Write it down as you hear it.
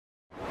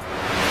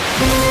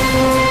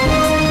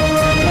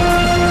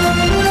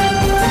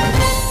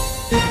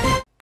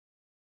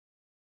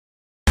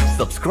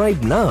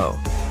Subscribe now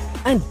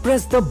and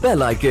press the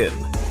bell icon.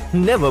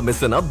 Never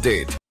miss an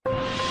update.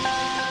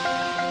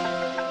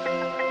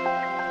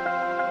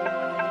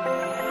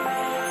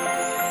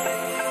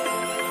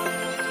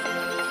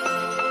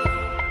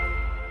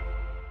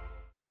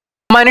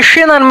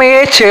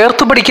 മനുഷ്യനന്മയെ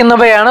ചേർത്തു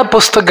പിടിക്കുന്നവയാണ്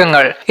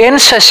പുസ്തകങ്ങൾ. N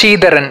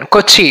Sasidharan,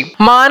 Kochi.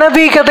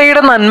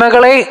 മാനവികതയുടെ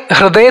നന്മകളെ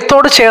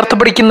ഹൃദയത്തോട് ചേർത്ത്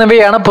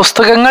പിടിക്കുന്നവയാണ്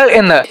പുസ്തകങ്ങൾ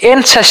എന്ന് എൻ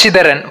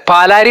ശശിധരൻ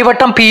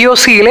പാലാരിവട്ടം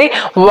POCയിലെ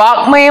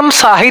വാഗ്മയം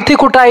സാഹിത്യ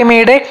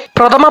കൂട്ടായ്മയുടെ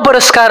പ്രഥമ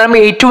പുരസ്കാരം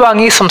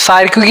ഏറ്റുവാങ്ങി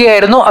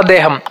സംസാരിക്കുകയായിരുന്നു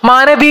അദ്ദേഹം.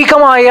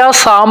 മാനവികമായ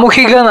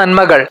സാമൂഹിക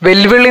നന്മകൾ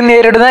വെല്ലുവിളി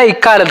നേരിടുന്ന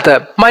ഇക്കാലത്ത്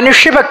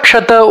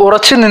മനുഷ്യപക്ഷത്ത്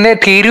ഉറച്ചു നിന്നേ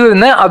തീരൂ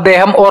എന്ന്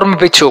അദ്ദേഹം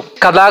ഓർമ്മിപ്പിച്ചു.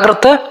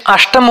 കഥാകൃത്ത്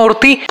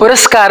അഷ്ടമൂർത്തി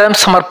പുരസ്കാരം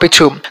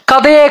സമർപ്പിച്ചു.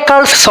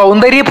 കഥയേക്കാൾ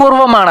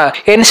സൗന്ദര്യപൂർവ്വമാണ്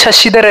എൻ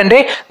ശശിധരന്റെ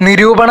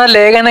നിരൂപണ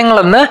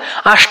ലേഖനങ്ങളെന്ന്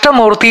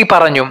അഷ്ടമൂർത്തി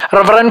പറഞ്ഞു.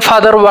 റവറന്റ്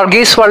ഫാദർ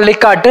വർഗീസ്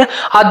വള്ളിക്കാട്ട്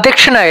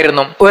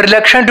അധ്യക്ഷനായിരുന്നു.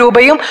 1,00,000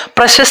 രൂപയും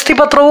പ്രശസ്തി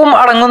പത്രവും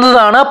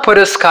അടങ്ങുന്നതാണ്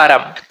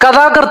പുരസ്കാരം.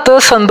 കഥാകൃത്ത്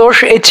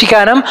സന്തോഷ്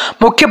എച്ചിക്കാനം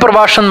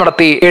മുഖ്യപ്രഭാഷണം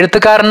നടത്തി.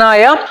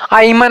 എഴുത്തുകാരനായ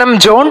Aymanam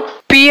John,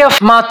 PF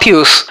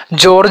Mathews,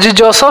 George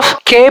Joseph,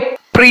 K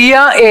പ്രിയ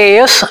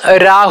AS,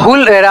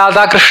 Rahul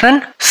Radhakrishnan,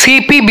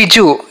 CP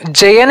Biju,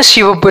 Jayan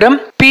Sivapuram,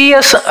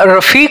 PS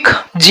Rafeeq,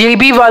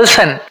 JB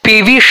Valsan,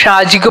 PV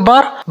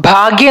Shajikumar,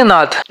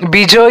 Bhagyanath,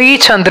 Bijoy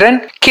ചന്ദ്രൻ,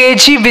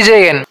 KG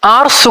വിജയൻ,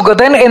 R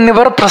സുഗതൻ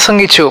എന്നിവർ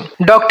പ്രസംഗിച്ചു.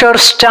 ഡോക്ടർ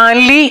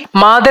സ്റ്റാൻലി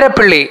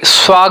മാതരപ്പള്ളി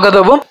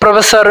സ്വാഗതവും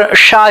പ്രൊഫസർ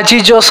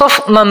ഷാജി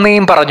ജോസഫ്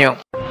നന്ദിയും പറഞ്ഞു.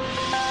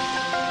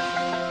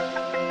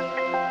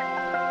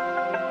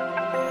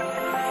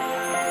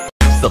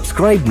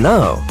 Subscribe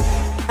now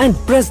and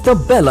press the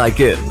bell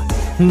icon.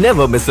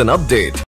 Never miss an update.